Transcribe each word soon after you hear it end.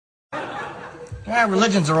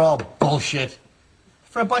Religions are all bullshit.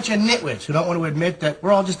 For a bunch of nitwits who don't want to admit that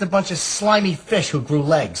we're all just a bunch of slimy fish who grew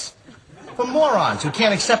legs. For morons who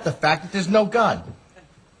can't accept the fact that there's no God.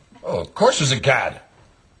 Oh, of course there's a God.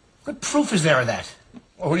 What proof is there of that?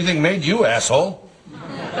 Well, who do you think made you, asshole?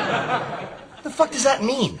 What the fuck does that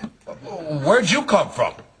mean? Where'd you come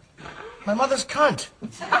from? My mother's cunt.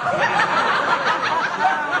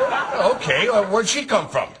 Okay, where'd she come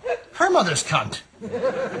from? Her mother's cunt.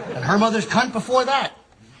 And her mother's cunt before that.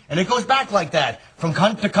 And it goes back like that, from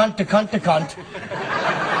cunt to cunt to cunt to cunt.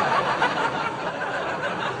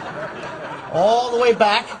 All the way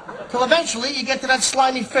back, till eventually you get to that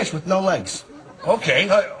slimy fish with no legs. Okay,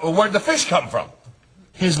 where'd the fish come from?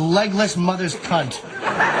 His legless mother's cunt.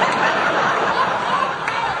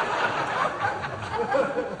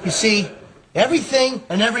 You see, everything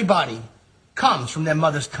and everybody comes from their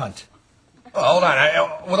mother's cunt. Oh, hold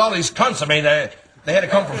on, with all these cunts, I mean, they had to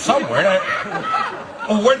come from somewhere.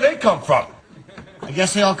 Where'd they come from? I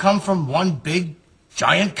guess they all come from one big,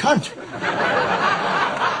 giant cunt.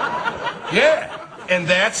 Yeah, and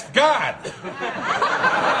that's God.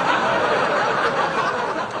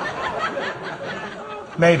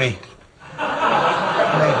 Maybe.